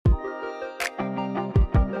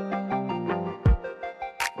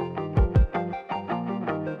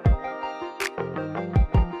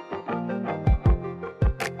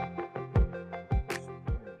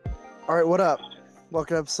All right, what up?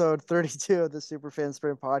 Welcome to episode 32 of the Superfan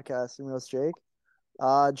Sprint podcast. I'm your host Jake.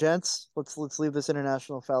 Gents, let's leave this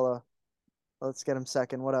international fella. Let's get him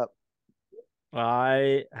second. What up?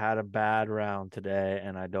 I had a bad round today,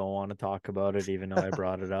 and I don't want to talk about it, even though I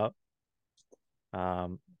brought it up.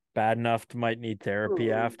 Um, Bad enough to might need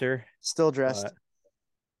therapy after, Still dressed. but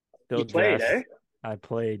still You played, eh? dressed. I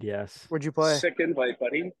played, yes. Where'd you play? Sick invite,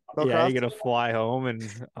 buddy. Yeah, you Billcroft? gotta fly home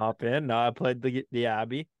and hop in. No, I played the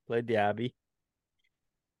Abbey. Played the Abbey.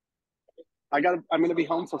 I'm gonna be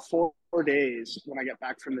home for 4 days when I get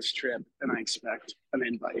back from this trip, and I expect an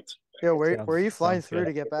invite. Yo, where are you flying Sounds through good.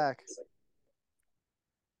 to get back?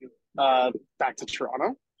 Back to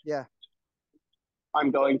Toronto. Yeah.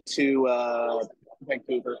 I'm going to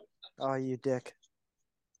Vancouver. Oh, you dick.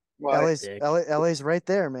 Well, Dick. LA's right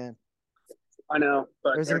there, man. I know,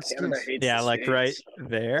 but There's an Air Canada excuse. hates Yeah, the like right States. Well,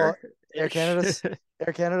 there. Air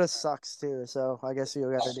Canada sucks too, so I guess you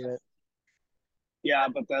gotta do it. Yeah,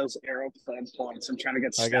 but those aeroplane points, I'm trying to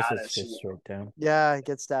get I guess it's status. just straight down. Yeah,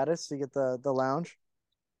 get status. You get the lounge.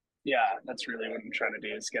 Yeah, that's really what I'm trying to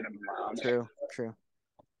do is get them around. True.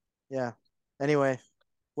 Yeah. Anyway,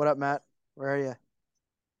 what up, Matt? Where are you?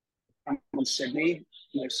 I'm in Sydney,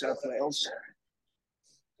 New South Wales,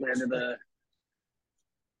 land of the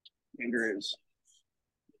kangaroos.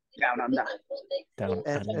 Down under. Down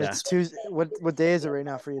And under. it's Tuesday. What day is it right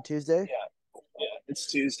now for you? Tuesday? Yeah, it's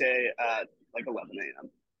Tuesday at like 11 a.m.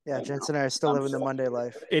 Yeah, Jensen and I are still living the Monday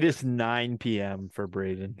life. It is 9 p.m. for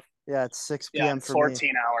Braden. Yeah, it's 6 Yeah, p.m. for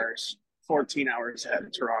 14 hours. 14 hours ahead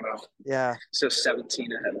of Toronto. me. Yeah. So 17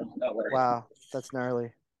 ahead of LA. Wow, that's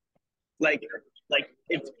gnarly. Like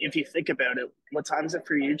if you think about it, what time is it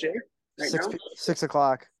for you, Jay? Right now? 6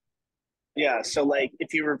 o'clock. Yeah. So like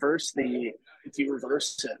if you reverse it,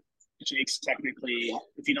 Jake's technically,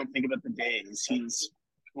 if you don't think about the days, he's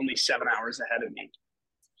only 7 hours ahead of me.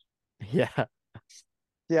 Yeah.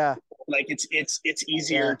 Yeah. Like it's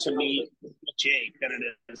easier to meet Jake than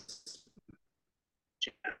it is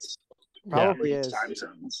Chance. Probably Yeah, is. time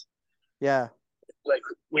zones. Yeah. Like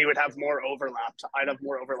we would have more overlap. I'd have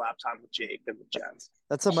more overlap time with Jake than with Jens.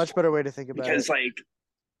 That's a much better way to think about Because it.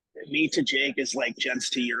 like me to Jake is like Jens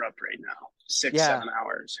to Europe right now. 6, Yeah. 7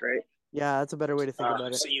 hours, right? Yeah, that's a better way to think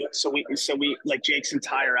about it. So we like Jake's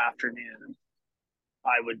entire afternoon,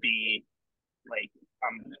 I would be like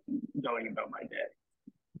I'm going about my day.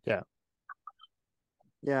 Yeah.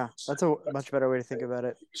 Yeah, that's a much better way to think about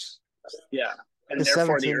it. Yeah. And The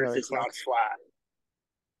therefore the 17 earth really is not flat.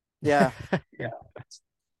 Yeah.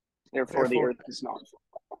 Therefore the earth is not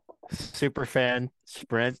flat. Super fan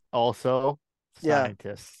sprint also Yeah.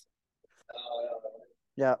 scientists.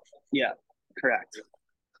 Yeah. Yeah, correct.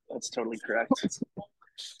 That's totally correct.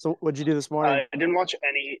 So what'd you do this morning? I didn't watch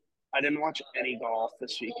any golf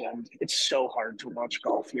this weekend. It's so hard to watch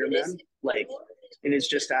golf here, man. Like it is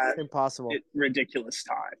just at Impossible. ridiculous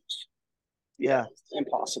times. Yeah.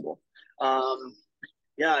 Impossible.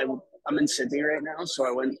 Yeah, I'm in Sydney right now, so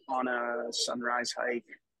I went on a sunrise kayak.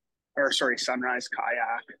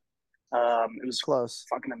 It was Close.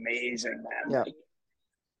 fucking amazing, man.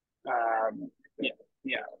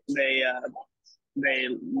 Yeah. Yeah. They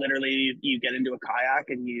literally, you get into a kayak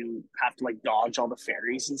and you have to like dodge all the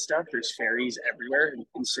ferries and stuff. There's ferries everywhere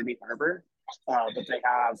in Sydney Harbor, but they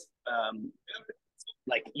have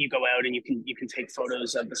like you go out and you can take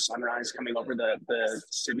photos of the sunrise coming over the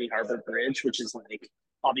Sydney Harbor Bridge, which is like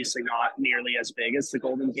obviously not nearly as big as the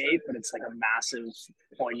Golden Gate, but it's like a massive,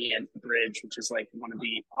 poignant bridge, which is like one of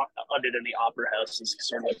the other than the Opera House is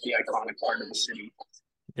sort of like the iconic part of the city.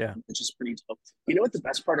 Yeah. Which is pretty dope. You know what the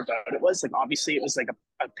best part about it was? Like, obviously, it was like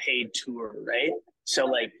a paid tour, right? So,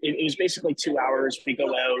 like, it was basically 2 hours. We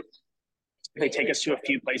go out, they take us to a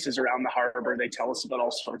few places around the harbor. They tell us about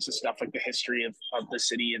all sorts of stuff, like the history of the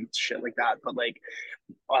city and shit like that. But, like,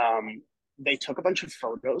 they took a bunch of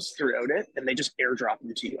photos throughout it and they just airdrop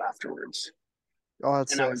them to you afterwards. Oh,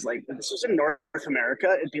 that's And I was like, if this was in North America,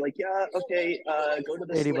 it'd be like, yeah, okay, go to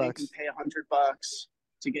this 80 link bucks. and pay $100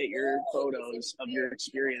 to get your photos of your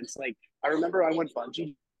experience. Like, I remember I went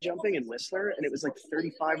bungee jumping in Whistler, and it was like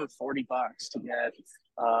 35 or $40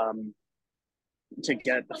 to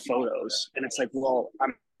get the photos. And it's like, well,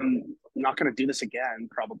 I'm not going to do this again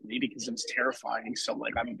probably because it was terrifying. So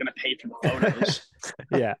like, I'm going to pay for the photos.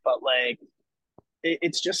 Yeah. But like,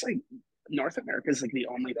 it's just like North America is like the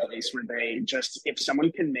only place where they just, if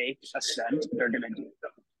someone can make a cent, they're going to do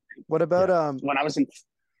it. What about When I was in,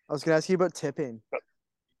 I was gonna ask you about tipping.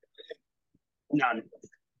 none.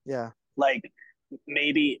 Yeah. Like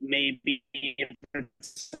maybe if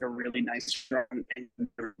it's a really nice run and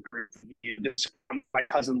my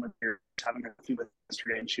cousin lived here having a few with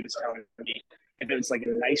yesterday, and she was telling me if it was like a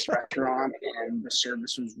nice restaurant and the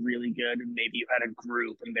service was really good, and maybe you had a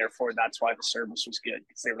group, and therefore that's why the service was good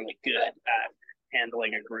because they were like good at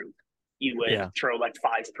handling a group, you would throw like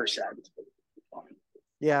 5%.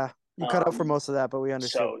 Yeah, you cut out for most of that, but we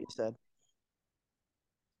understood what you said.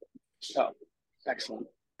 Oh, excellent.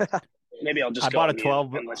 Maybe I'll just I go bought a on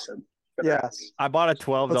 12 and listen. Yeah, I bought a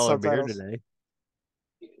 $12 beer today.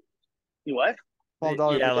 You what?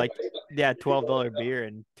 $12 Yeah, beer? $12 beer,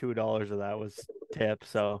 and $2 of that was tip.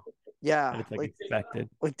 So yeah, it's like expected.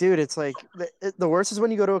 Like, dude, it's like the worst is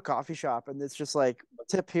when you go to a coffee shop and it's just like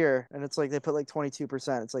tip here, and it's like they put like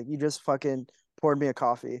 22%. It's like you just fucking poured me a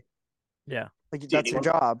coffee. Yeah, like dude, that's your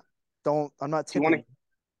job. I'm not tipping.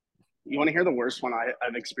 You want to hear the worst one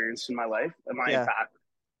I've experienced in my life? Am I back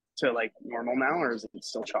to like normal now, or is it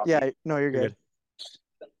still choppy? Yeah, no, you're good.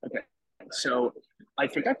 Okay, so I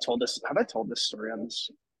think I've told this. Have I told this story on this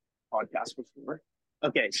podcast before?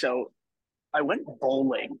 Okay, so I went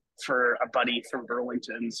bowling for a buddy from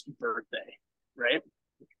Burlington's birthday, right?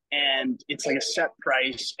 And it's like a set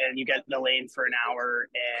price, and you get the lane for an hour,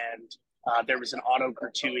 and there was an auto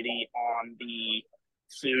gratuity on the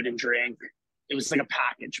food and drink. It was like a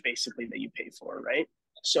package basically that you pay for, right?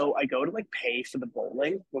 So I go to like pay for the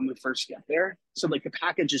bowling when we first get there. So like the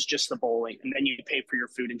package is just the bowling, and then you pay for your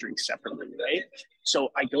food and drink separately, right? So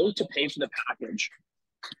I go to pay for the package,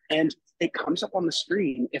 and it comes up on the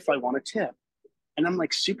screen if I want to tip. And I'm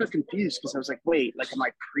like super confused because I was like, wait, like, am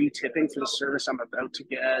I pre-tipping for the service I'm about to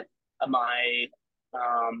get? Am I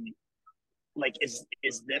like, is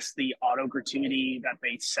this the auto gratuity that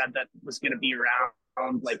they said that was going to be around?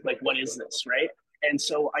 Like what is this, right? And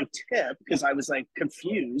so I tip because I was like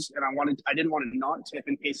confused, and I didn't want to not tip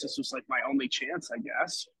in case this was like my only chance, I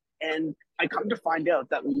guess. And I come to find out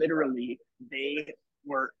that literally they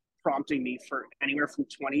were prompting me for anywhere from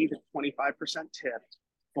 20 to 25% tip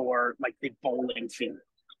for like the bowling fee.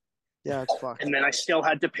 Yeah, it's fucked. And then I still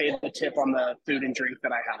had to pay the tip on the food and drink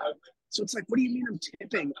that I have. So it's like, what do you mean I'm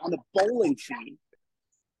tipping on the bowling fee?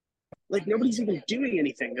 Like nobody's even doing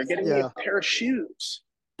anything. They're getting me a pair of shoes.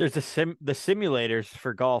 There's the simulators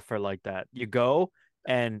for golf are like that. You go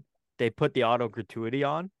and they put the auto gratuity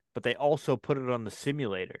on, but they also put it on the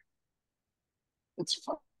simulator. It's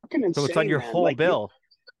fucking insane. So it's on your whole bill.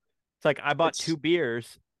 It's like I bought 2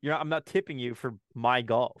 beers. I'm not tipping you for my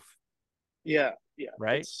golf. Yeah.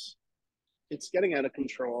 Right? It's getting out of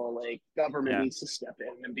control. Like government needs to step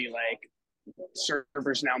in and be like,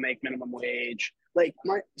 servers now make minimum wage. Like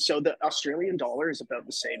so the Australian dollar is about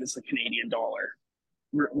the same as the Canadian dollar,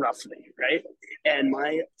 roughly, right? And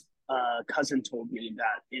my cousin told me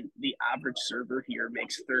that the average server here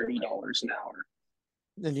makes $30 an hour.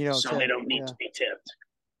 And you don't so they don't need to be tipped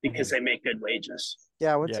because they make good wages.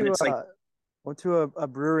 Yeah, I went to a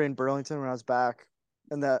brewery in Burlington when I was back,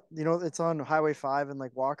 and that it's on Highway 5 and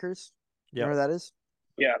like Walkers. You know where that is?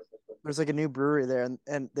 Yeah. There's like a new brewery there,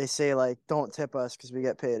 and they say like, don't tip us because we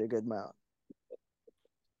get paid a good amount.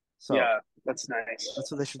 So yeah, that's nice.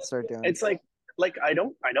 That's what they should start doing. It's like I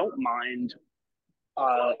don't mind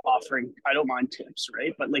offering. I don't mind tips,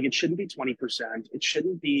 right? But like it shouldn't be 20%. It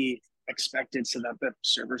shouldn't be expected so that the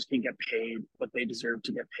servers can get paid what they deserve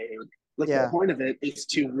to get paid. Like the point of it is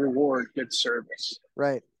to reward good service,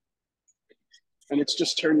 right? And it's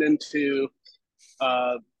just turned into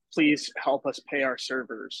please help us pay our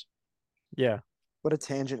servers. Yeah. What a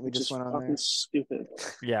tangent we just went on there. Stupid.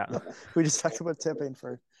 Yeah. We just talked about tipping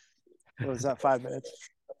for, what was that, 5 minutes?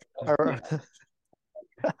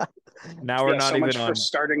 Now we're not even on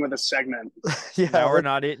starting with a segment. Now we're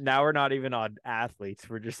not even on athletes.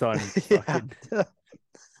 We're just on fucking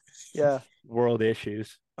world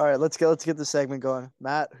issues. All right, let's get the segment going.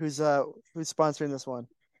 Matt, who's sponsoring this one?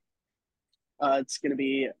 It's gonna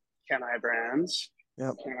be Kenai Brands.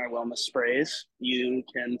 Yep. Kenai Wellness Sprays. You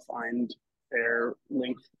can find their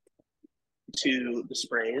link to the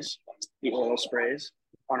sprays, the oral sprays,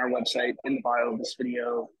 on our website in the bio of this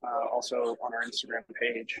video, also on our Instagram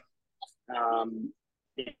page.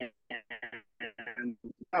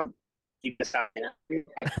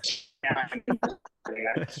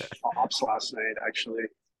 Pops last night, actually.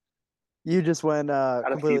 You just went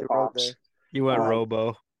completely rogue there. You went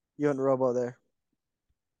robo. You went robo there.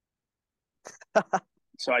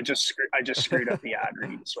 So I just screwed up the ad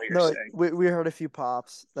read. Is what you're saying? We heard a few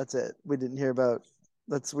pops. That's it. We didn't hear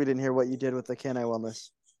what you did with the Kenai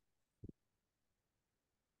Wellness.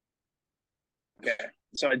 Okay,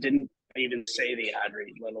 so I didn't even say the ad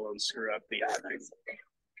read, let alone screw up the ad read.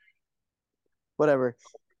 Whatever.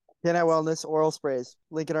 Kenai Wellness oral sprays.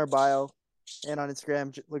 Link in our bio and on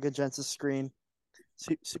Instagram. Look at Jensen's screen.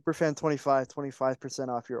 Superfan 25%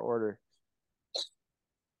 off your order.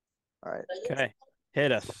 All right. Okay.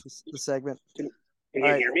 Hit us. The segment. Can All you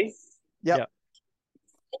right. hear me? Yep. Yep.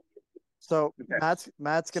 So Okay.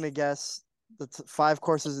 Matt's gonna guess the 5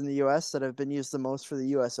 courses in the U.S. that have been used the most for the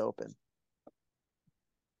U.S. Open.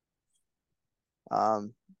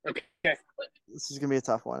 Okay. This is gonna be a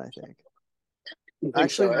tough one, I think. You think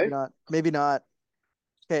Actually, so, maybe eh? not. Maybe not.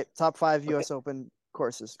 Okay, top 5 Okay. U.S. Open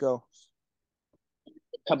courses. Go.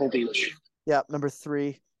 Pebble Beach. Yeah, number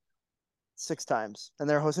 3, 6 times, and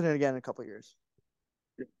they're hosting it again in a couple years.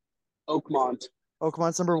 Oakmont.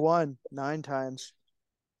 Oakmont's number 1, 9 times.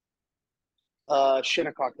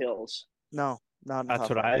 Shinnecock Hills. No, not in the That's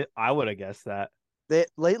top what 5. I would have guessed that.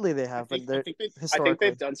 Lately they I have, think but they're I think historically.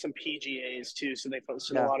 they've done some PGAs too, so they've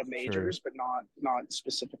hosted a Yeah, lot of Sure. majors, but not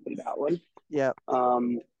specifically that one. yeah.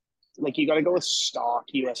 Like you got to go with stock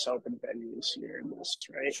U.S. Open venues here in this,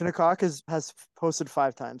 right? Shinnecock has hosted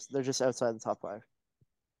 5 times. They're just outside the top 5.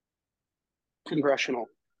 Congressional.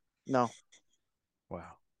 No,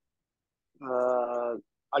 Wow.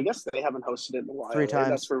 I guess they haven't hosted it in a 3 while. Eh? That's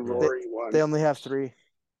times. where Yeah. Rory won. They only have 3.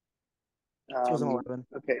 Um, 2011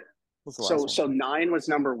 okay, was the last one. so 9 was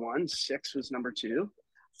number 1, 6 was number 2.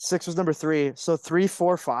 6 was number 3. So 3,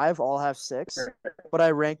 4, 5 all have 6, but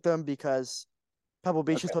I ranked them because Pebble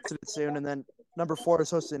Beach is Okay. hosting it soon, and then number 4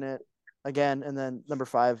 is hosting it again, and then number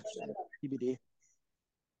 5 TBD.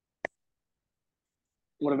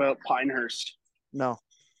 What about Pinehurst? No,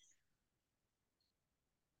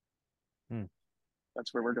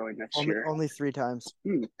 That's where we're going next only year. only 3 times.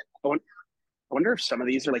 I wonder if some of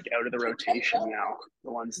these are like out of the rotation now.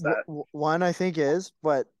 The ones that One I think is,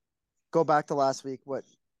 but go back to last week. What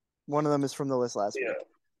one of them is from the list last yeah, week.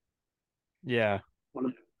 Yeah. one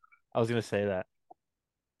of, I was gonna say that.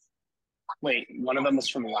 one of them was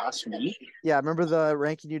from last week. Yeah, remember the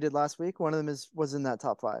ranking you did last week? One of them was in that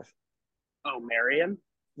top 5. Oh, Marion.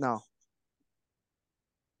 No,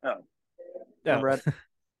 Oh, Oh. remember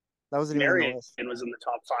that wasn't even in the Marion list. was in the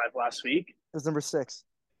top 5 last week. It was number 6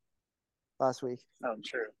 last week. Oh,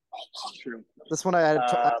 true. True. This one I had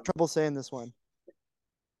Um, trouble saying this one.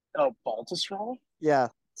 oh, Baltusrol. Yeah,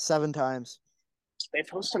 7 times They've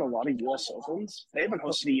hosted a lot of U.S. Opens. They haven't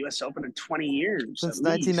hosted a U.S. Open in 20 years at since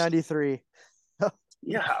least. 1993.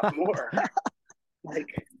 Yeah, more. Like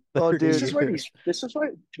Oh, dude. this is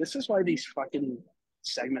why these fucking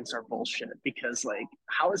segments are bullshit. Because like,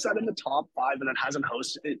 how is that in the top 5 and it hasn't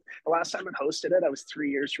hosted it? The last time it hosted it, I was 3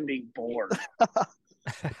 years from being bored.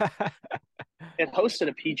 It hosted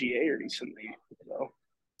a PGA recently, though.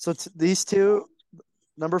 So these two,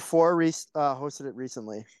 number 4 hosted it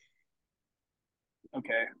recently.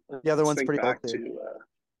 Okay. The other Let's one's think pretty old back too.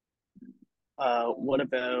 to what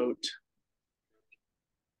about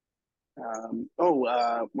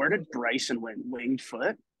where did Bryson win? Winged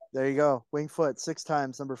foot? There you go. Winged foot 6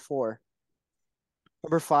 times. Number 4.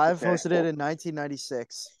 Number 5 Okay. hosted it in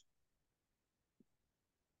 1996.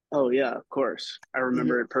 Oh yeah, of course. I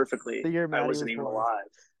remember it perfectly. The year I Maddie wasn't was even born.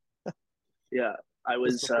 alive. Yeah. I Just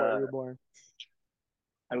was before you were born.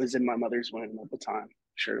 I was in my mother's womb at the time,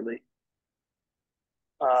 surely.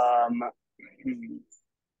 Um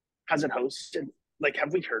has it hosted like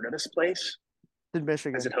have we heard of this place? In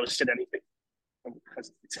Michigan. Has it hosted anything?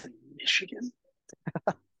 Because it's in Michigan.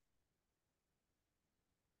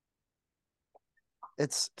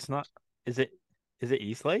 It's not. Is it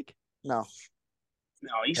Eastlake? no. No,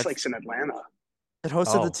 Eastlake's in Atlanta. It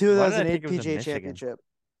hosted the Why did I 2008 think it was in PGA Michigan? Championship.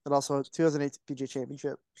 It also 2008 PGA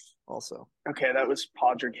Championship also. Okay, that was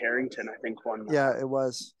Podrick Harrington, I think, won that. Yeah, it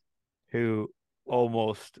was. Who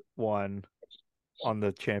almost won on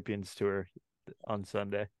the Champions Tour on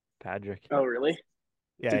Sunday? Patrick. Oh, really?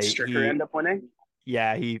 Yeah, Did Stricker end up winning?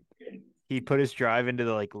 Yeah, he put his drive into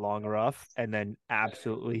the like long rough and then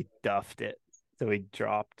absolutely duffed it. So he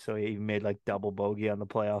dropped. So he made like double bogey on the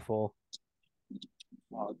playoff hole.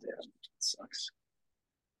 Oh, damn. It sucks.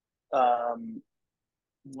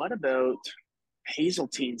 What about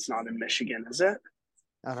Hazeltine's not in Michigan, is it?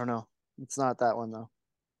 I don't know. It's not that one though.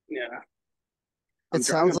 Yeah. It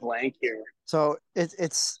sounds a blank here. So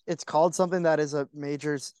it's called something that is a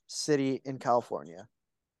major city in California.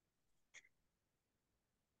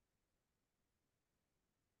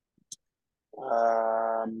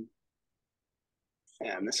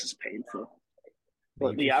 Man, this is painful.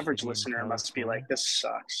 Well, the average listener must be like, this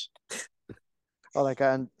sucks. Oh, that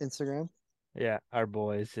guy on Instagram? Yeah, our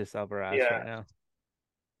boy is just up our ass right now.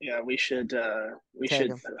 Yeah, we should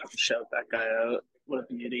shout that guy out. What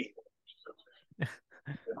a beauty.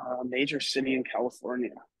 Major city in California.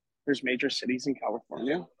 There's major cities in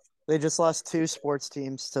California. They just lost 2 sports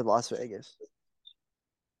teams to Las Vegas.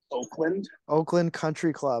 Oakland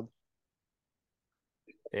Country Club.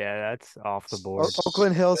 Yeah, that's off the board.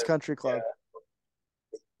 Oakland Hills Country Club.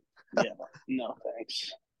 Yeah, no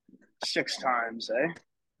thanks. 6 times, eh?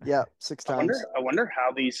 Yeah, 6 times. I wonder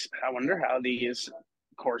how these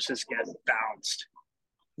courses get bounced.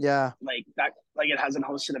 Yeah. Like that, like it hasn't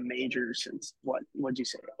hosted a major since what'd you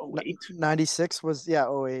say? Oh eight. 96 was, yeah,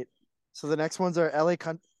 08. So the next ones are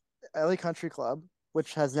LA Country Club,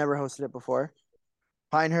 which has never hosted it before.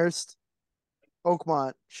 Pinehurst,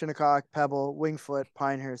 Oakmont, Shinnecock, Pebble, Wingfoot,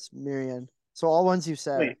 Pinehurst, Marion. So all ones you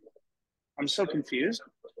said. Wait, I'm so confused.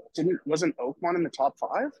 Wasn't Oakmont in the top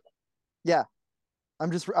 5? Yeah. I'm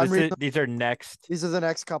reading. These are next These are the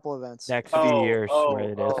next couple events. few years where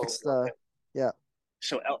it is. Next, Okay. yeah.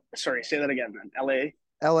 So, sorry, say that again then. LA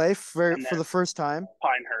LA for and the then first time.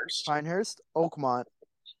 Pinehurst. Pinehurst, Oakmont,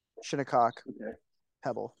 Shinnecock, Okay.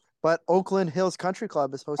 Pebble. But Oakland Hills Country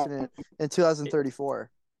Club is hosting it in 2034.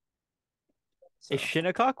 So. Is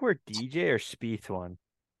Shinnecock where DJ or Spieth won?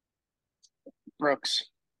 Brooks.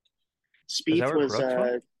 Is that Spieth where was Brooks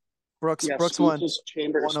won? Brooks yeah, Brooks Spieth won was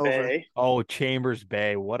Chambers one over. Bay. Oh, Chambers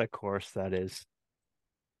Bay. What a course that is.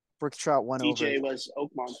 Brooks Trout won over. DJ was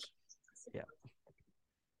Oakmont. Yeah.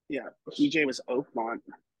 Yeah, DJ was Oakmont.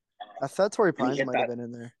 I thought Torrey And he Pines hit might have been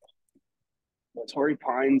in there. Torrey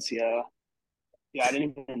Pines, yeah. Yeah, I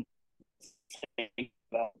didn't even think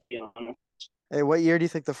about it. Hey, what year do you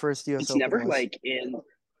think the first US It's Open never was? like in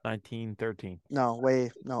 1913. No,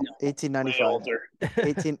 way 1895. older.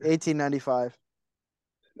 1895.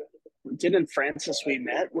 Didn't Francis We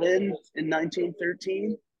Met win in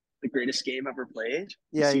 1913? The greatest game ever played.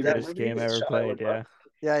 Yeah, See he that did. Greatest movie game with ever Shia played, LaBeouf?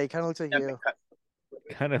 yeah. Yeah, he kind of looks like At you.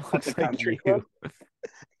 Kind of the looks like country you.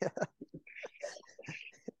 club.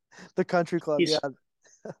 The Country Club, He's-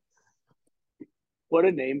 yeah. What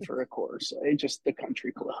a name for a course, eh? Just the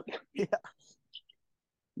country club. Yeah.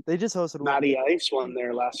 They just hosted one. Matty Ice won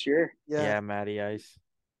there last year. Yeah. Matty Ice.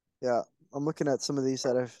 Yeah. I'm looking at some of these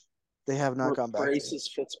that they have not gone back to. Braces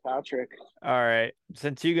Fitzpatrick. All right.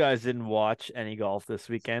 Since you guys didn't watch any golf this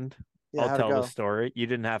weekend, Yeah, I'll how'd it tell the go? story. You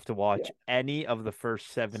didn't have to watch any of the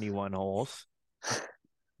first 71 holes.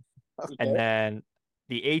 Okay. And then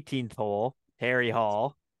the 18th hole, Harry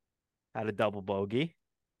Hall had a double bogey.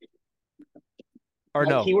 Or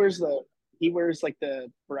no, He wears like the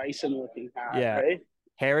Bryson looking hat, Yeah. right?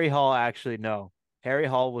 Harry Hall actually no. Harry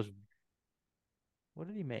Hall was what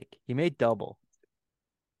did he make? He made double.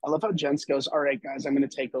 I love how Jens goes, "All right, guys, I'm going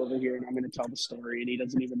to take over here and I'm going to tell the story," and he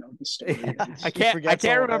doesn't even know the story. I He forgets can't all of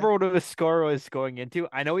it. remember what the score was going into.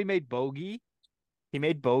 I know he made bogey. He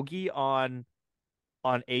made bogey on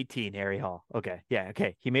 18, Harry Hall. Okay. Yeah,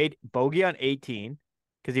 okay. He made bogey on 18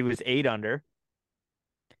 because he was 8 under.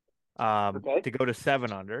 To go to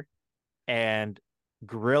 7 under. And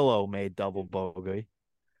Grillo made double bogey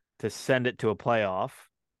to send it to a playoff.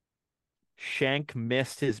 Shank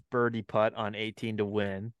missed his birdie putt on 18 to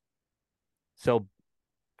win. So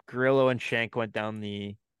Grillo and Shank went down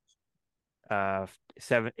the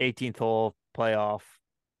 18th hole playoff.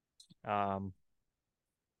 And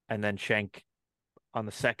then Shank on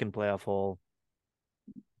the second playoff hole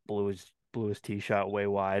blew his tee shot way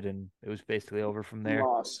wide, and it was basically over from there.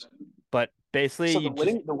 Lost. But basically, So the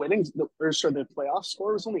playoff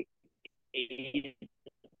score was only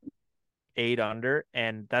 8 under,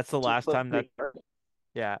 and that's the last time that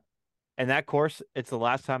and that course, it's the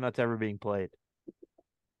last time that's ever being played.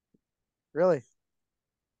 Really?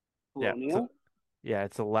 Yeah,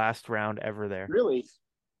 it's the last round ever there. Really?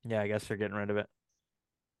 Yeah, I guess they're getting rid of it.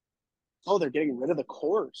 Oh, they're getting rid of the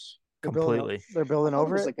course. Completely. They're building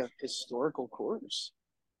over it? Like a historical course.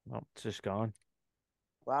 Well, it's just gone.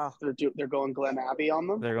 Wow. They're going Glen Abbey on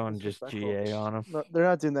them? They're going just GA on them. No, they're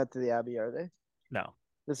not doing that to the Abbey, are they? No.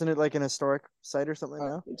 Isn't it like an historic site or something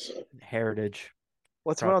now? Heritage.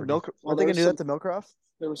 What's going on with Milcroft? Are they going to do that to Milcroft?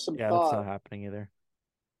 There was some Yeah, thought. that's not happening either.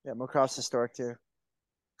 Yeah, Milcroft's historic too.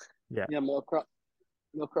 Yeah. Yeah,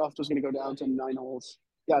 Milcroft was going to go down to 9 holes.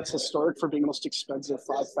 Yeah, it's historic for being the most expensive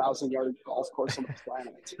 5,000-yard golf course on the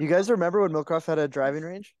planet. You guys remember when Milcroft had a driving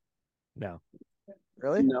range? No.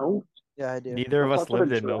 Really? No. Yeah, I do. Neither of us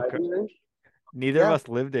lived in Milcroft. Neither of us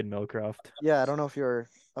lived in Milcroft. Yeah, I don't know if you were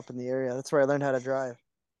up in the area. That's where I learned how to drive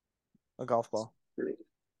a golf ball.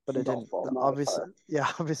 But it didn't.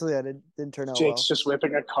 Obviously, I didn't turn out well. Jake's just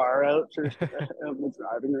whipping a car out for the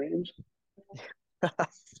driving range.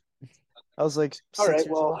 I was like 6 years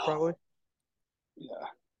old, probably. Yeah.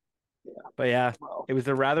 But yeah, it was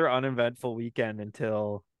a rather uneventful weekend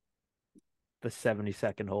until the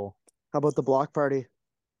 72nd hole. How about the block party?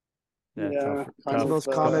 Tough those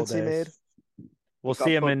comments he made. We'll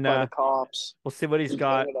see him in the cops. We'll see what he's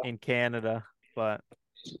got in Canada, but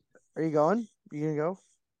are you going? You gonna go?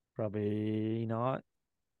 Probably not.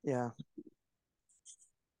 Yeah.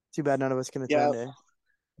 Too bad none of us can Yeah, attend, eh?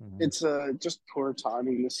 Mhm. it's just poor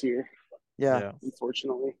timing this year, Yeah. Yeah.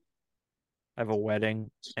 unfortunately. I have a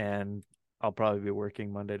wedding and I'll probably be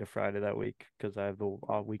working Monday to Friday that week because I have the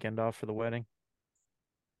weekend off for the wedding.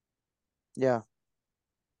 Yeah.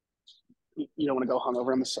 You don't want to go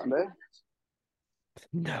hungover on the Sunday?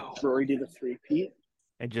 No. Rory do the three-peat?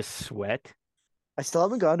 And just sweat. I still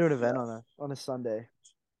haven't gone to an event Yeah. on a Sunday.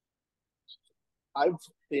 I've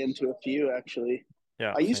been to a few actually.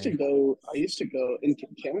 Yeah, I used to same. go. I used to go in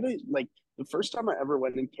Canada. Like the first time I ever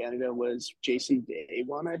went in Canada was Jason Day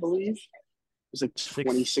one, I believe. It was like Six,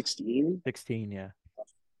 2016, 16, yeah.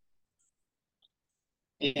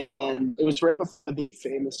 and it was right before the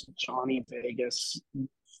famous Johnny Vegas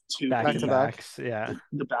two Back Back to to peat, back. backs. Yeah.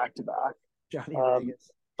 the back to back. Johnny Um, Vegas.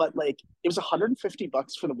 but like it was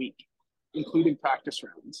 $150 for the week, including practice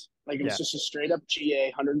rounds. Like it was Yeah. just a straight up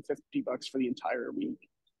GA, $150 for the entire week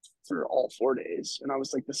for all 4 days. And I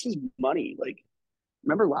was like, this is money. Like,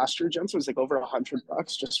 remember last year, Jensen was like over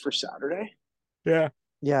 $100 just for Saturday. Yeah.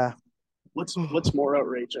 Yeah. What's more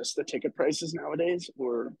outrageous, the ticket prices nowadays,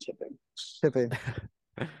 or tipping, Tipping.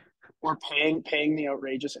 or paying the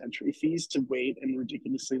outrageous entry fees to wait in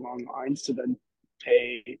ridiculously long lines to then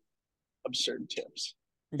pay absurd tips?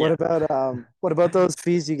 Yeah. What about those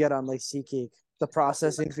fees you get on like SeatGeek? The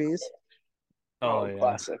processing fees? Oh, Oh, yeah.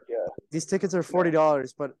 classic, yeah. These tickets are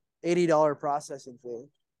 $40, but $80 processing fee.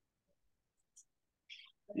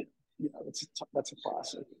 Yeah, that's a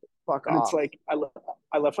classic. Fuck And it's off. like I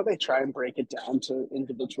love how they try and break it down to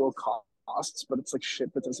individual costs, but it's like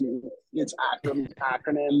shit that doesn't even, it's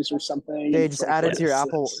acronyms or something. And They it's just like, add it what to your is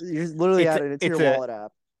Apple. this? You're literally It's adding it to your it's a wallet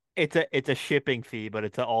app. it's a shipping fee, but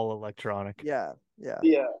it's all electronic. Yeah. Yeah.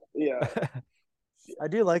 Yeah, yeah, I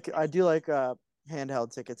do like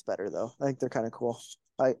handheld tickets better though. I think they're kind of cool.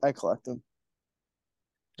 I collect them.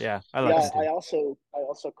 Yeah, I like yeah. them too. I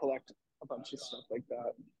also collect a bunch of stuff like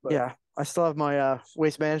that. But Yeah. I still have my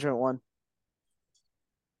waste management one.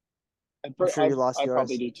 I'm sure you lost I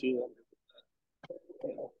probably yours. do too. Yeah.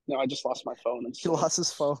 No, I just lost my phone He instead. lost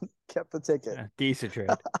his phone, kept the ticket. Yeah, decent trade.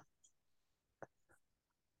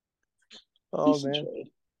 Oh Decent man. trade.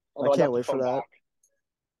 I Although I can't got the wait for phone that. back.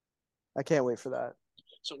 I can't wait for that.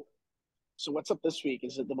 So so what's up this week?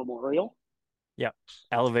 Is it the memorial? Yeah,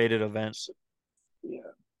 elevated event. So, yeah.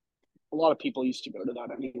 A lot of people used to go to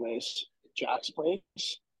that anyways. Jack's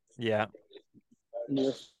place, Yeah,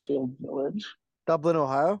 near Field Village. Dublin,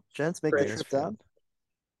 Ohio. Gents, make the Great. trip down. Deerfield.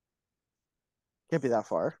 Can't be that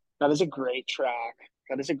far. That is a great track.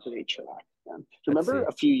 That is a great track, man. Do you Let's remember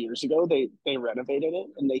see. a few years ago they renovated it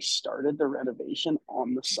and they started the renovation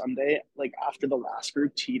on the Sunday, like after the last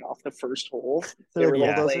group teed off the first hole. They Third were like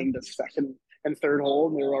Yeah, bulldozer. playing the second and third hole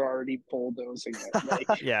and they were already bulldozing it.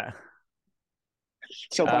 Like yeah.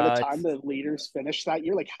 so by the time It's the leaders finished that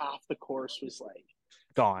year, like half the course was like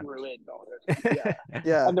gone. ruined already. Yeah.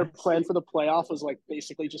 Yeah. And their plan for the playoff was like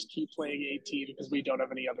basically just keep playing 18 because we don't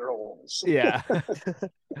have any other holes. Yeah.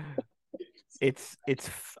 It's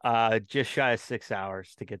just shy of 6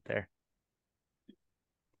 hours to get there.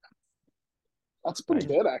 That's pretty I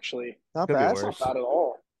good, actually. Not Could be bad. That's not worse. bad at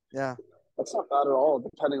all. Yeah. That's not bad at all,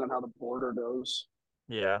 depending on how the border goes.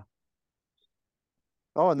 Yeah.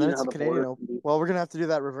 Oh, and You then know it's how a the Canadian border Open. can be. Well, we're gonna have to do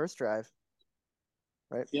that reverse drive,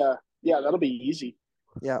 right? Yeah, yeah, that'll be easy.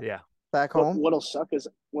 Yeah. Yeah. Back home. What'll suck is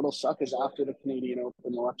after the Canadian Open,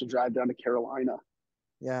 we'll have to drive down to Carolina.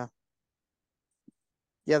 Yeah.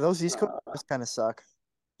 Yeah, those East Coast Uh, kind of suck.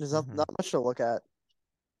 There's not Mhm. much to look at.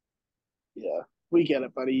 yeah, we get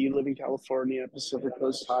it, buddy. You live in California, Pacific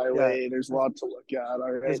Coast Yeah. Highway. There's a lot to look at. All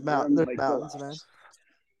right, man. There's Like, mountains, man. relax.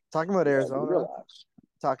 Talking about Yeah, dude, Arizona, relax.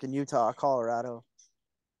 talking Utah, Colorado,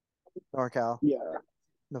 NorCal, Yeah,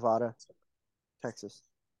 Nevada, Texas,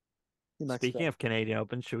 New Speaking Mexico. of Canadian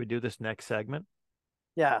Open, should we do this next segment?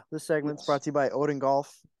 Yeah, this segment's yes. brought to you by Odin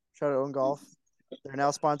Golf. Shout out Odin Golf. They're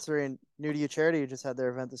now sponsoring New to You Charity, who just had their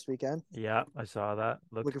event this weekend. Yeah, I saw that.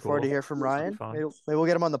 Looked Looking forward cool. to hear from Should be Ryan. fun. Maybe we'll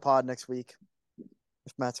get him on the pod next week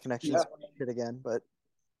if Matt's Yeah, connections shit again, but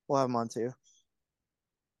we'll have him on too.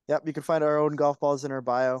 Yep, you can find our Odin Golf balls in our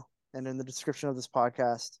bio and in the description of this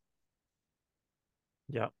podcast.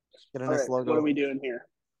 Yeah. Get a all nice right. What are logo. we doing here?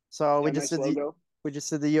 So Got a nice logo. we just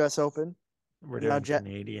did the U.S. Open. We're Now doing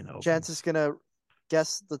Canadian Open. Jance is gonna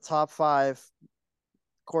guess the top 5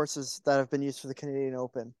 courses that have been used for the Canadian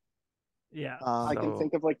Open. Yeah. I can So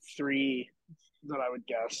think of like 3 that I would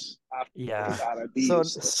guess after yeah. that. I'd be So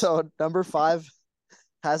useless. so number 5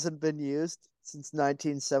 hasn't been used since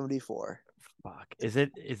 1974. Fuck. Is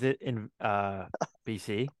it in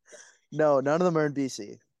BC? No, none of them are in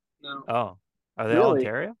BC. No, Oh. Are they all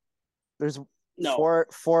really? There's No,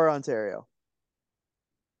 Four Ontario.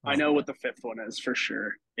 I know what the fifth one is for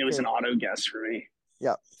sure. It was Okay. an auto guess for me.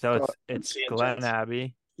 Yep. So Go- it's see it, Glen gents.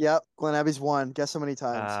 Abbey. Yep. Glen Abbey's won. Guess how many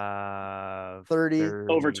times? 30.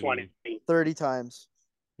 30. Over 20. 30 times.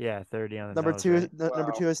 Yeah, 30 on the Number nose, two, right? number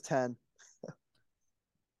Wow. two is 10.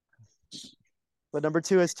 But number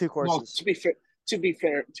two has two Well, courses. to be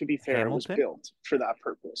fair, it was Hamilton? built for that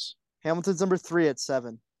purpose. Hamilton's number 3 at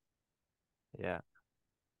 7. Yeah.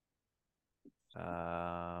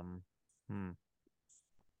 I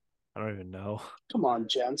don't even know. Come on,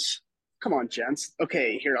 gents. Come on, gents.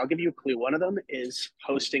 Okay, here, I'll give you a clue. One of them is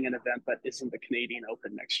hosting an event that isn't the Canadian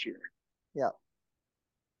Open next year. Yeah.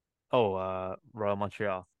 Oh, Royal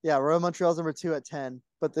Montreal. Yeah, Royal Montreal's number 2 at 10.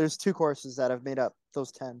 But there's two courses that have made up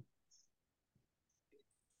those 10.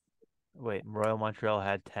 Wait, Royal Montreal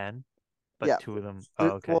had 10, but Yeah. two of them. Oh,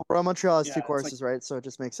 okay. Well, Royal Montreal has Yeah, two it's like- courses, right? So it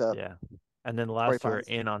just makes up Yeah. And then the Torrey last two are Pines.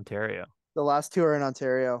 in Ontario. The last two are in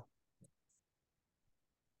Ontario.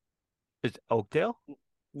 Is Oakdale?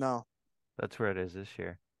 No. That's where it is this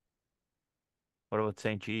year. What about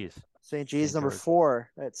St. G's? St. G's St. number George.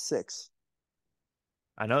 4 at 6.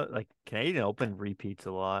 I know, like, Canadian Open repeats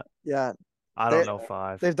a lot. Yeah. I don't know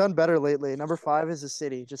 5. They've done better lately. Number 5 is a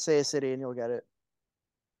city. Just say a city and you'll get it.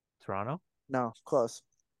 Toronto? No, close.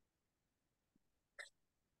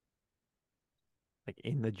 Like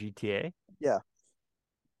in the GTA? Yeah.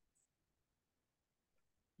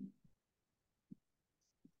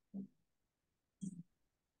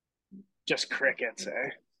 Just crickets, eh?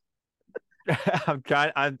 I'm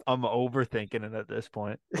overthinking it at this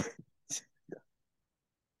point.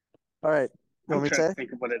 All right. You I'm want me to trying say? to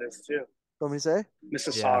think of what it is too. You want me to say?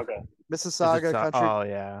 Mississauga. Mississauga Country Oh,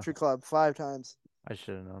 yeah. Club 5 times. I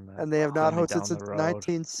should have known that. And they have not Only hosted down since the road.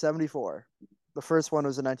 1974. The first one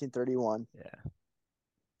was in 1931. Yeah.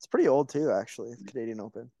 It's pretty old too, actually, the Canadian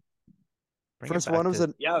Open. Bring it First back one was to-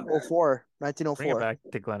 in Yeah, 04, Bring it 1904. back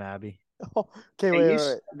to Glen Abbey. Okay, Hey,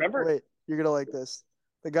 wait. remember? Wait, you're going to like this.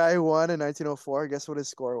 The guy who won in 1904, guess what his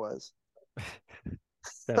score was?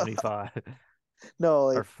 75 No,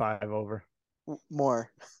 or like 5 over.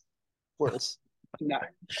 more. Worse.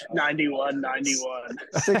 91.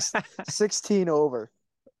 16 over.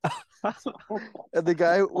 And the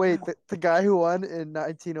guy who won in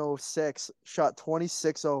 1906 shot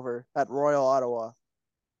 26 over at Royal Ottawa.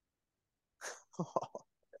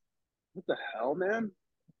 What the hell, man?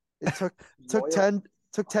 It took Royal-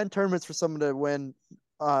 10 tournaments for someone to win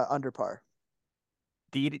under par.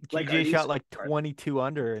 Like, DJ are shot these- like 22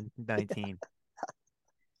 under in 19.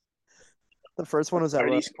 The first one was at Are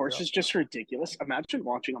Royal these courses just ridiculous? Imagine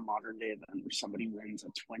watching a modern day event where somebody wins a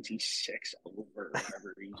 26 over or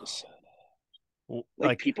whatever you just said.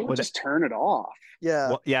 Like people would just turn it off. Yeah.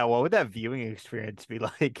 What would that viewing experience be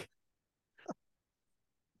like?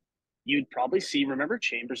 You'd probably see, remember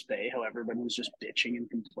Chambers Bay, how everybody was just bitching and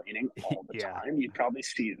complaining all the Yeah. time? You'd probably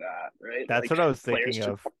see that, right? That's what I was thinking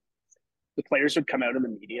of. The players would come out in the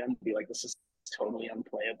media and be like, this is totally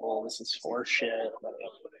unplayable. This is horseshit.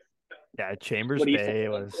 Yeah, Chambers What do you Bay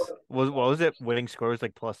think? was what was it? Winning scores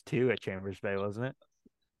like +2 at Chambers Bay, wasn't it?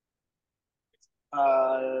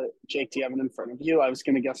 Jake, do you have it in front of you? I was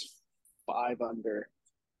going to guess 5 under.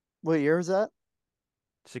 What year was that?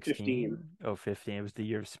 16? 15. Oh, 15. It was the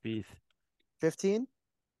year of Spieth. 15?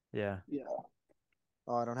 Yeah. Yeah,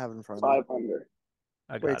 Oh, I don't have it in front of me. 5 under.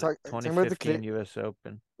 I got Wait, it. talking about the 2015 US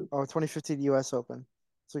Open. Oh, 2015 US Open.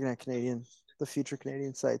 It's looking at the future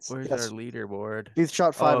Canadian sites. Where's Yes. our leaderboard? Heath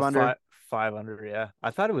shot 5 under. 5 under, yeah.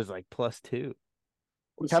 I thought it was like +2.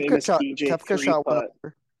 Kepka shot 1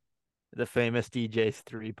 over. The famous DJ's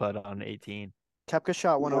 3-putt on 18 Kepka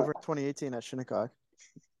shot 1 Yeah. over in 2018 at Shinnecock.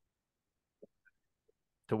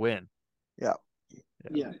 to win. Yeah.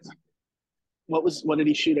 Yeah. What did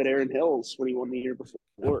he shoot at Aaron Hills when he won the year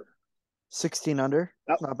before? 16 under.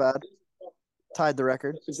 Oh. Not bad. Tied the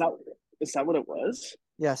record. Is that what it was?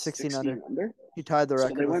 Yeah, 16 under. He tied the So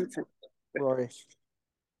record they with went from Rory.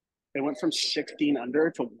 16 under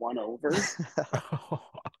to 1 over.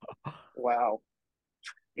 Wow.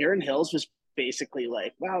 Aaron Hills was basically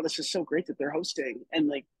like, wow, this is so great that they're hosting. And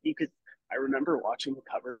like I remember watching the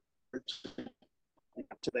coverage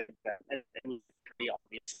to the event, and it was pretty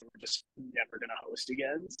obvious they were just never gonna host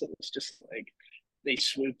again. So it's just like they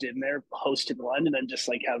swooped in there, hosted one, and then just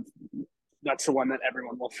like that's the one that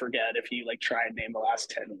everyone will forget if you like try and name the last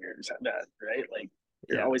 10 years at that, right? Like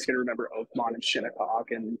you're always gonna remember Oakmont and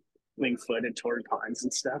Shinnecock and Wingfoot and Torrey Pines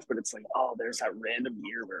and stuff, but it's like, oh, there's that random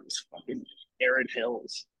year where it was fucking Aaron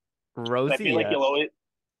Hills. Rosie, I feel like you'll always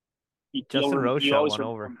Justin Rose shot 1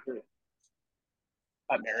 over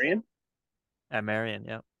at Marion. at Marion.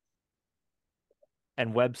 Yeah,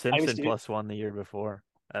 And Webb I was Simpson doing +1 the year before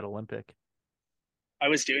at Olympic. I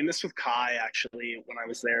was doing this with Kai actually when I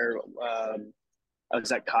was there. I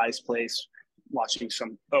was at Kai's place watching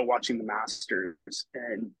the Masters,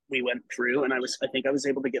 and we went through, and I think I was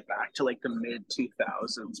able to get back to like the mid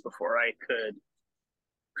 2000s before I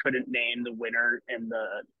couldn't name the winner and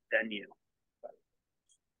the venue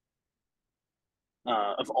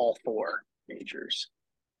of all four majors.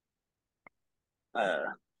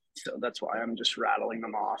 So that's why I'm just rattling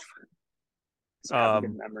them off. So I have a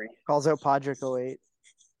good memory. Calls out Podrick 08.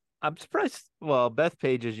 I'm surprised. Well, Beth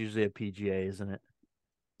Page is usually a PGA, isn't it?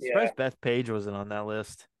 Surprised Beth Page wasn't on that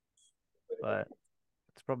list, but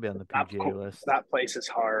it's probably on the PGA list. That place is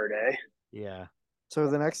hard, eh? Yeah. So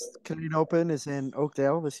the next Canadian Open is in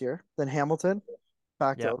Oakdale this year. Then Hamilton,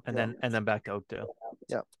 back to Oakdale. and then back to Oakdale.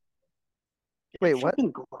 Yep. Wait, what?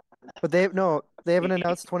 But they haven't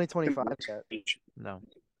announced 2025 yet. No.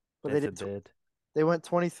 But they went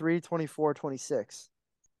 23, 24, 26.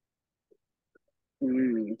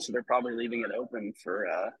 So they're probably leaving it open for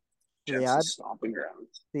Jensen's stomping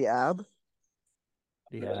grounds. The AB.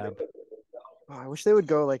 Oh, I wish they would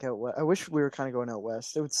go like out west. I wish we were kind of going out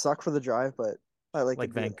west. It would suck for the drive, but I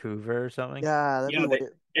like Vancouver or something. Yeah,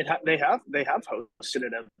 they have hosted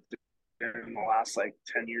it in the last like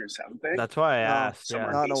 10 years, haven't they? That's why I asked.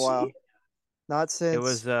 Yeah. Not in a while. Not since it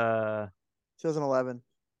was 2011.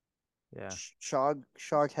 Yeah.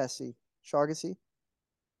 Shaughnessy. Shaughnessy.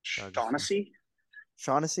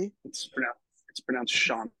 It's pronounced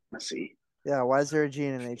Shaughnessy. Yeah. Why is there a G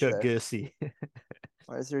in an H there? Shaughnessy.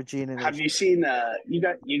 Why is there a G in an H? Have you seen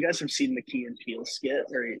you guys have seen the Key and Peele skit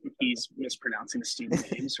where he's mispronouncing the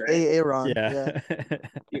student names, right? Aaron. Yeah.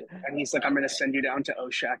 And he's like, I'm gonna send you down to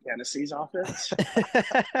O'Shaq Hennessy's office.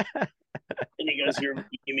 And he goes, you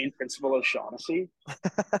mean Principal O'Shaughnessy?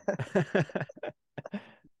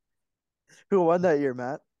 Who won that year,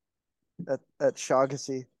 Matt? At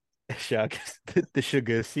Shaughnessy. The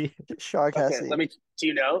Shaughnessy. Shaughnessy. Okay, do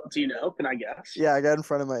you know? Can I guess? Yeah, I got it in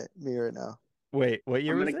front of me right now. Wait, what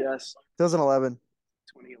year was it? I'm gonna guess 2011.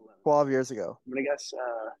 2011. 12 years ago. I'm gonna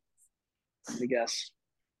guess.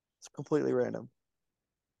 It's completely random.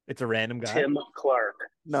 It's a random guy. Tim Clark.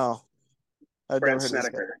 No. I've Brent never heard of this guy.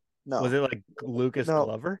 Snedeker. No. Was it like Lucas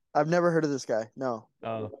Glover? I've never heard of this guy. No.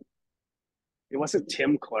 Oh. It wasn't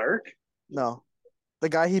Tim Clark? No. The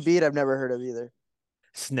guy he beat, I've never heard of either.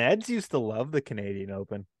 Sneds used to love the Canadian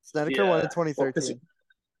Open. Snedeker won in 2013.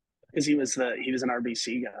 Because he was an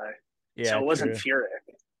RBC guy. Yeah. So it wasn't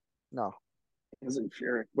Furyk. No. It wasn't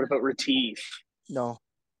Furyk. What about Retief? No.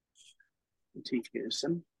 Retief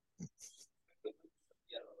Gibson?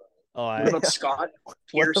 Oh, what about Scott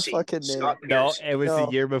Piercy? What the fucking name? Scott Piercy. No, it was the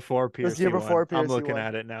year before Piercy. It was the year before Piercy. I'm looking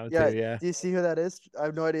at it now too. Yeah. Do you see who that is? I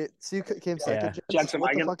have no idea. See who came second. Yeah. Jensen,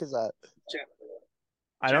 what the fuck is that?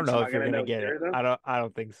 I don't know if you're gonna get it. I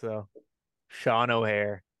don't think so. Sean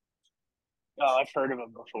O'Hare. Oh, I've heard of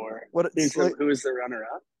him before. Who is the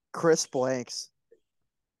runner-up? Chris Blanks.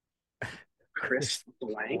 Chris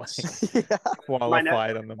Blanks. Yeah.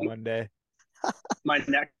 Qualified on the Monday. My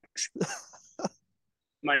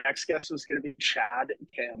next guess was going to be Chad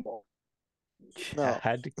Campbell. Chad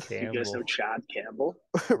Campbell. You guys know Chad Campbell?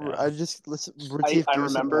 No. I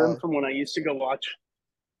remember him from when I used to go watch.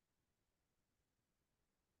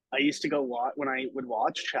 When I would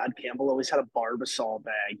watch. Chad Campbell always had a Barbasol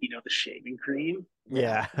bag, the shaving cream.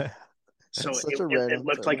 Yeah. So it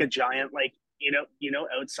looked like a giant, like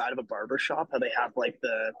outside of a barber shop, how they have like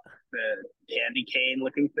the candy cane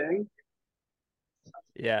looking thing.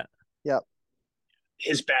 Yeah. Yep.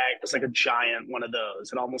 His bag was like a giant one of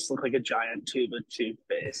those. It almost looked like a giant tube of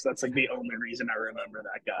toothpaste. That's like the only reason I remember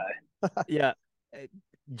that guy. Yeah.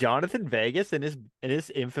 Jonathan Vegas in his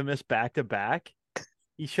infamous back-to-back,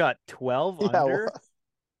 he shot 12 under,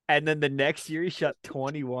 and then the next year he shot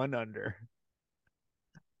 21 under.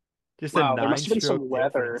 Just a there must have been some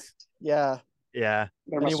weather. Difference. Yeah. Yeah.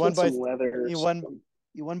 There must have been some weather. He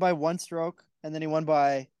won by one stroke, and then he won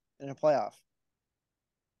in a playoff.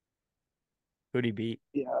 Who'd he beat?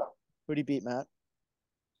 Yeah. Who'd he beat, Matt?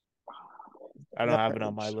 I don't have it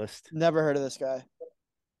on my list. Never heard of this guy.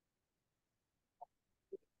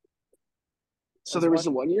 So there was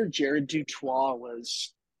the one year Jared Dutois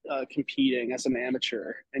was competing as an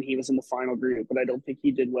amateur, and he was in the final group, but I don't think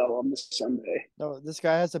he did well on this Sunday. No, this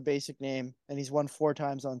guy has a basic name, and he's won 4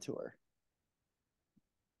 times on tour.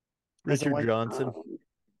 Richard Johnson.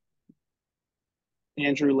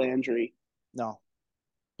 Andrew Landry. No.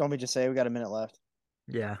 Don't we just say we got a minute left?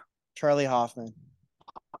 Yeah. Charlie Hoffman.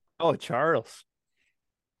 Oh, Charles.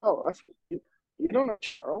 Oh, you don't know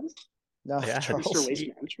Charles? No, Yeah. Charles. Mr. Waste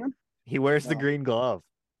Management? He wears the green glove.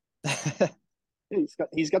 Yeah,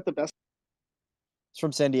 he's got the best. It's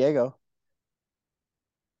from San Diego.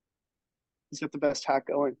 He's got the best hack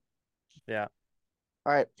going. Yeah.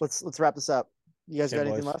 All right, let's wrap this up. You guys Okay, got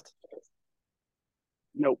anything boys. left?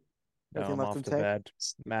 Nope. No, Nothing I'm left off in to tank. bed.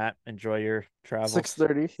 Matt, enjoy your travels.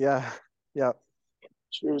 6:30. Yeah. Yeah.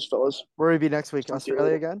 Cheers, fellas. Where will we be next week? Talk to you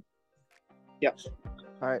Australia later. again? Yep.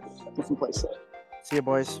 All right. Different place. See you,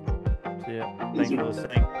 boys. See ya. Thanks Easy. for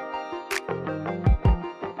listening.